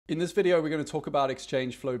In this video, we're going to talk about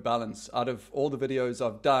exchange flow balance. Out of all the videos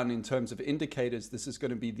I've done in terms of indicators, this is going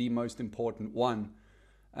to be the most important one.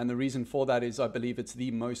 And the reason for that is I believe it's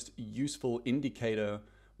the most useful indicator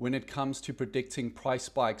when it comes to predicting price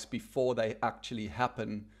spikes before they actually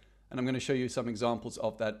happen. And I'm going to show you some examples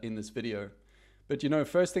of that in this video. But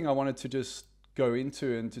first thing I wanted to just go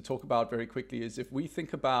into and to talk about very quickly is if we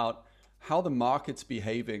think about how the market's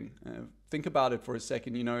behaving, think about it for a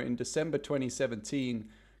second. In December 2017,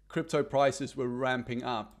 crypto prices were ramping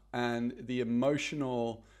up and the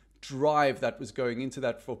emotional drive that was going into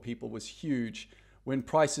that for people was huge. When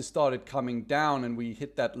prices started coming down and we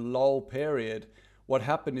hit that lull period, what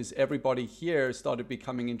happened is everybody here started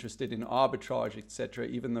becoming interested in arbitrage, etc.,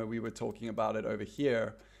 even though we were talking about it over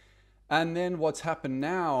here. And then what's happened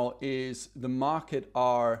now is the market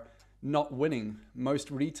are not winning. Most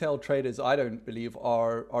retail traders, I don't believe,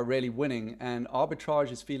 are really winning, and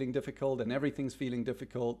arbitrage is feeling difficult and everything's feeling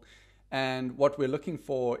difficult. And what we're looking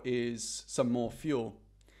for is some more fuel.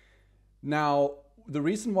 Now, the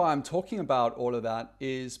reason why I'm talking about all of that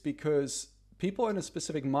is because people are in a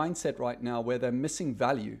specific mindset right now where they're missing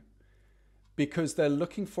value because they're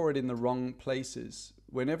looking for it in the wrong places.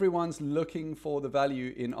 When everyone's looking for the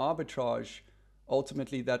value in arbitrage,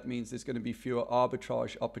 ultimately, that means there's going to be fewer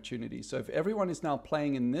arbitrage opportunities. So if everyone is now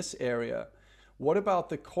playing in this area, what about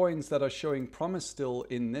the coins that are showing promise still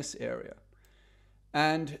in this area?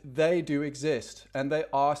 And they do exist, and they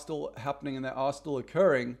are still happening, and they are still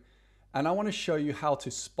occurring. And I want to show you how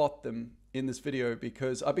to spot them in this video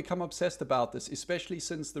because I've become obsessed about this, especially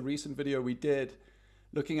since the recent video we did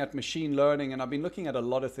looking at machine learning. And I've been looking at a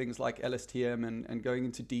lot of things like LSTM and going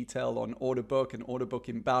into detail on order book and order book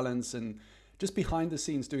imbalance and just behind the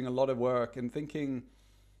scenes doing a lot of work and thinking,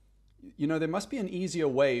 there must be an easier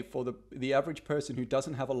way for the average person who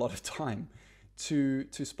doesn't have a lot of time to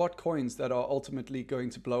spot coins that are ultimately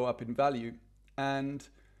going to blow up in value. And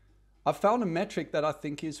I've found a metric that I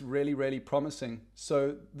think is really, really promising.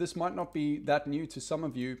 So this might not be that new to some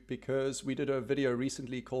of you because we did a video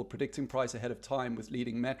recently called Predicting Price Ahead of Time with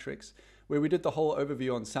Leading Metrics, where we did the whole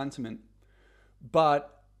overview on sentiment.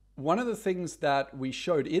 But one of the things that we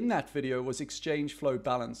showed in that video was exchange flow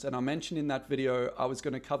balance. And I mentioned in that video, I was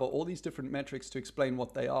going to cover all these different metrics to explain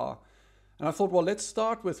what they are. And I thought, well, let's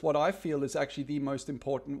start with what I feel is actually the most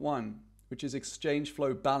important one, which is exchange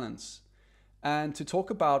flow balance. And to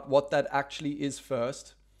talk about what that actually is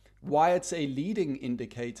first, why it's a leading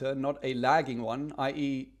indicator, not a lagging one,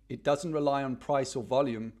 i.e. it doesn't rely on price or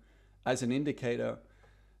volume as an indicator,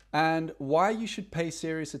 and why you should pay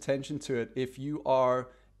serious attention to it if you are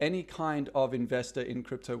any kind of investor in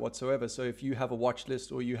crypto whatsoever. So if you have a watch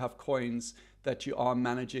list or you have coins that you are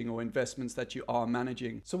managing or investments that you are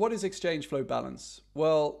managing. So what is exchange flow balance?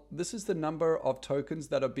 Well, this is the number of tokens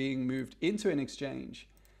that are being moved into an exchange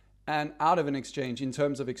and out of an exchange in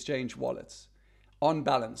terms of exchange wallets on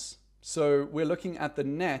balance. So we're looking at the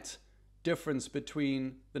net difference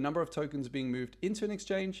between the number of tokens being moved into an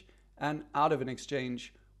exchange and out of an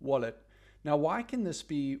exchange wallet. Now, why can this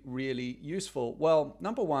be really useful? Well,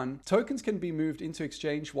 number one, tokens can be moved into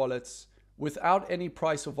exchange wallets without any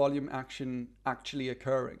price or volume action actually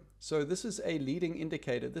occurring. So this is a leading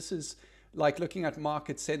indicator. This is like looking at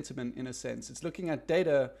market sentiment in a sense. It's looking at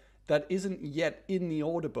data that isn't yet in the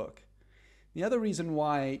order book. The other reason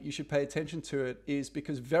why you should pay attention to it is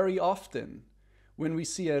because very often when we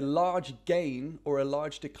see a large gain or a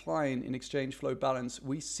large decline in exchange flow balance,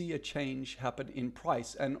 we see a change happen in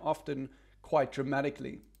price, and often quite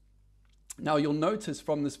dramatically. Now you'll notice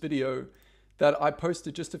from this video that I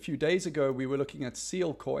posted just a few days ago, we were looking at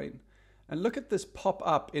Seal coin, and look at this pop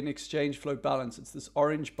up in exchange flow balance. It's this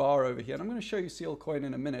orange bar over here, and I'm going to show you Seal coin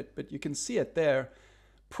in a minute, but you can see it there.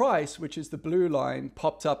 Price, which is the blue line,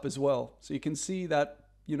 popped up as well. So you can see that,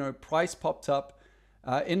 price popped up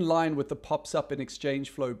in line with the pops up in exchange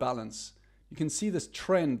flow balance. You can see this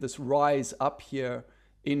trend, this rise up here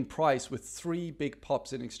in price with three big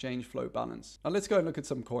pops in exchange flow balance. Now let's go and look at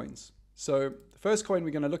some coins. So the first coin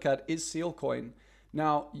we're going to look at is Seal coin.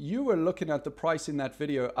 Now you were looking at the price in that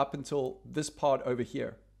video up until this part over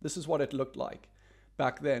here. This is what it looked like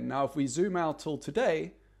back then. Now if we zoom out till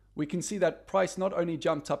today, we can see that price not only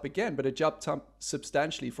jumped up again, but it jumped up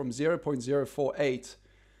substantially from 0.048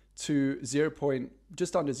 to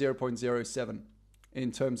just under 0.07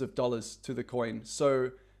 in terms of dollars to the coin.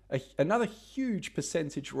 So another huge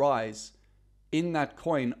percentage rise in that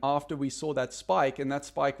coin after we saw that spike, and that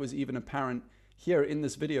spike was even apparent here in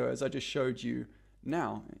this video as I just showed you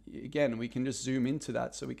now. Again, we can just zoom into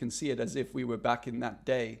that so we can see it as if we were back in that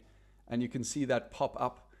day, and you can see that pop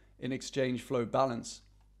up in exchange flow balance.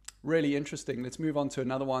 Really interesting. Let's move on to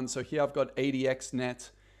another one. So here I've got ADX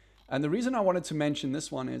net. And the reason I wanted to mention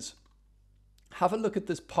this one is have a look at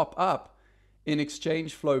this pop up in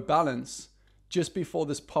exchange flow balance just before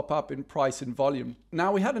this pop up in price and volume.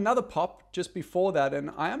 Now we had another pop just before that, and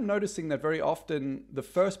I am noticing that very often the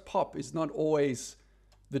first pop is not always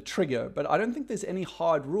the trigger, but I don't think there's any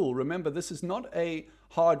hard rule. Remember, this is not a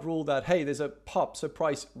hard rule that, hey, there's a pop, so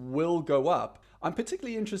price will go up. I'm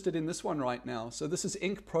particularly interested in this one right now. So this is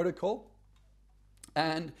Inc. Protocol,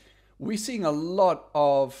 and we're seeing a lot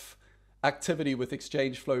of activity with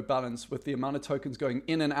exchange flow balance, with the amount of tokens going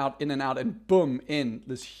in and out, and boom, in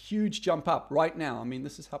this huge jump up right now. I mean,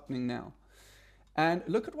 this is happening now. And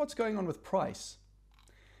look at what's going on with price.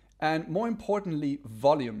 And more importantly,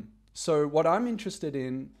 volume. So what I'm interested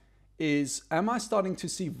in is, am I starting to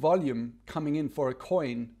see volume coming in for a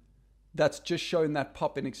coin that's just shown that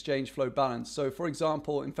pop in exchange flow balance? So for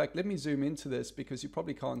example, in fact, let me zoom into this because you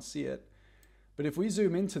probably can't see it. But if we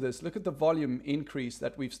zoom into this, look at the volume increase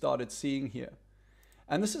that we've started seeing here.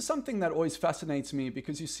 And this is something that always fascinates me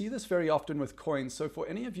because you see this very often with coins. So for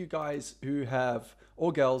any of you guys who have,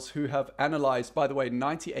 or girls who have analyzed, by the way,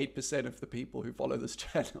 98% of the people who follow this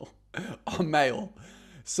channel are male.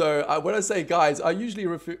 So when I say guys, I usually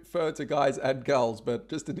refer to guys and girls, but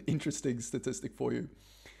just an interesting statistic for you.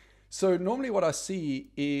 So normally what I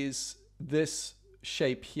see is this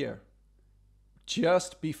shape here,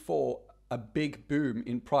 just before a big boom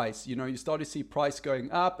in price. You know, you start to see price going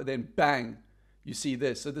up and then bang, you see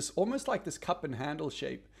this. So this almost like this cup and handle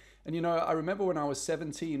shape. And you know, I remember when I was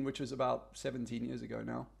 17, which was about 17 years ago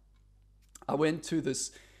now, I went to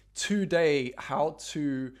this 2-day how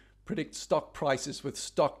to predict stock prices with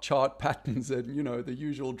stock chart patterns and, you know, the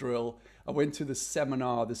usual drill. I went to this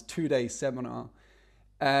seminar, this 2-day seminar.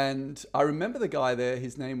 And I remember the guy there,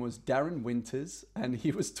 his name was Darren Winters, and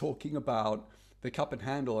he was talking about the cup and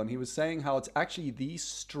handle, and he was saying how it's actually the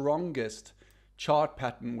strongest chart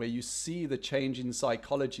pattern where you see the change in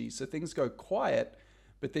psychology. So things go quiet,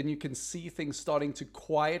 but then you can see things starting to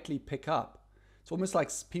quietly pick up. It's almost like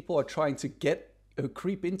people are trying to get or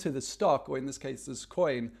creep into the stock, or in this case, this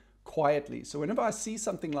coin, quietly. So whenever I see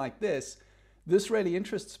something like this, this really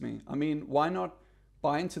interests me. I mean, why not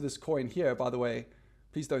buy into this coin here? By the way,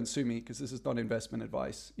 please don't sue me because this is not investment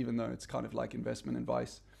advice, even though it's kind of like investment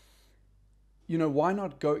advice. You know, why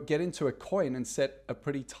not go get into a coin and set a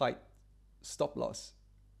pretty tight stop loss?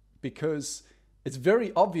 Because it's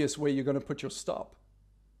very obvious where you're going to put your stop.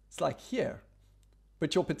 It's like here.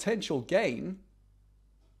 But your potential gain,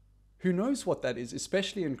 who knows what that is,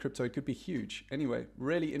 especially in crypto, it could be huge. Anyway,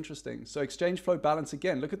 really interesting. So exchange flow balance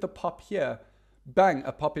again, look at the pop here. Bang,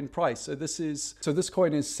 a pop in price. So this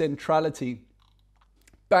coin is Centrality.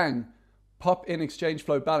 Bang, pop in exchange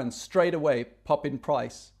flow balance, straight away, pop in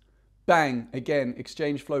price. Bang, again,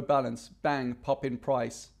 exchange flow balance, bang, pop in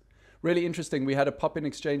price. Really interesting. We had a pop in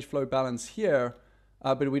exchange flow balance here,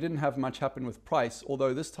 but we didn't have much happen with price,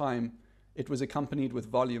 although this time it was accompanied with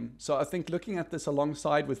volume. So I think looking at this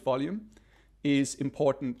alongside with volume is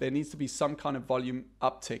important. There needs to be some kind of volume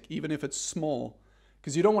uptick, even if it's small,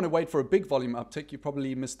 because you don't want to wait for a big volume uptick. You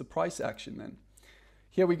probably miss the price action then.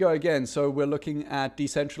 Here we go again. So we're looking at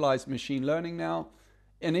decentralized machine learning now.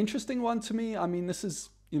 An interesting one to me. I mean, this is,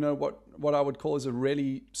 you know, what I would call is a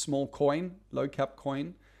really small coin, low cap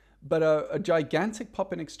coin, but a gigantic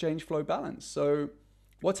pop in exchange flow balance. So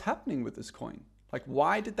what's happening with this coin? Like,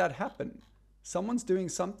 why did that happen? Someone's doing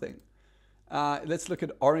something. Let's look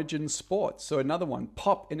at Origin Sports. So another one,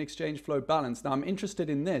 pop in exchange flow balance. Now I'm interested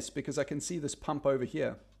in this because I can see this pump over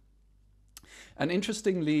here. And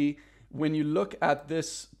interestingly, when you look at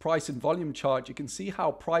this price and volume chart, you can see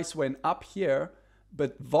how price went up here,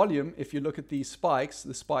 but volume, if you look at these spikes,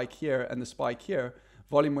 the spike here and the spike here,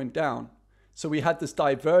 volume went down. So we had this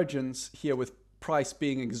divergence here with price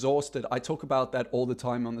being exhausted. I talk about that all the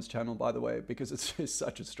time on this channel, by the way, because it's just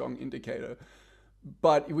such a strong indicator.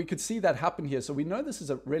 But we could see that happen here. So we know this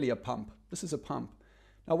is really a pump. This is a pump.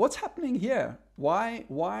 Now what's happening here?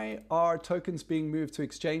 Why are tokens being moved to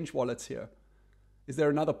exchange wallets here? Is there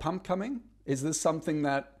another pump coming? Is this something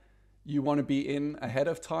that you want to be in ahead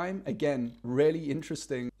of time? Again, really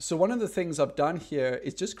interesting. So one of the things I've done here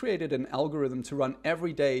is just created an algorithm to run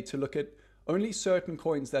every day to look at only certain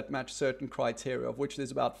coins that match certain criteria, of which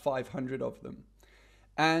there's about 500 of them.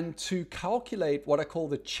 And to calculate what I call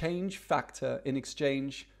the change factor in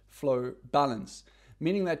exchange flow balance,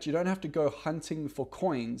 meaning that you don't have to go hunting for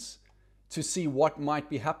coins to see what might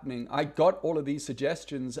be happening. I got all of these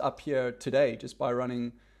suggestions up here today just by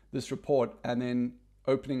running this report and then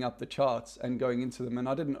opening up the charts and going into them. And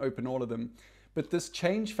I didn't open all of them, but this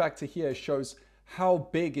change factor here shows how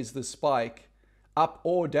big is the spike up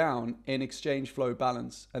or down in exchange flow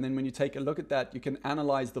balance. And then when you take a look at that, you can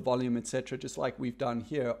analyze the volume, etc., just like we've done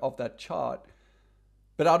here of that chart.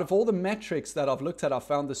 But out of all the metrics that I've looked at, I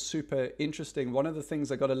found this super interesting. One of the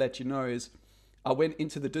things I got to let you know is I went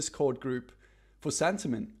into the Discord group for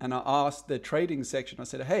sentiment and I asked the trading section, I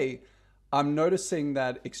said, hey, I'm noticing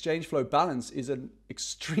that exchange flow balance is an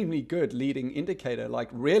extremely good leading indicator, like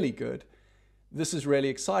really good. This is really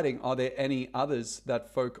exciting. Are there any others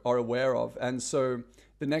that folk are aware of? And so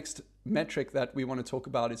the next metric that we want to talk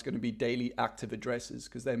about is going to be daily active addresses,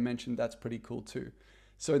 because they mentioned that's pretty cool too.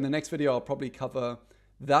 So in the next video, I'll probably cover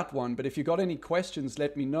that one. But if you got any questions,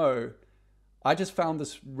 let me know. I just found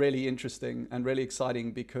this really interesting and really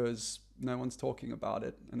exciting because no one's talking about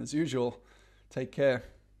it. And as usual, take care.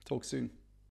 Talk soon.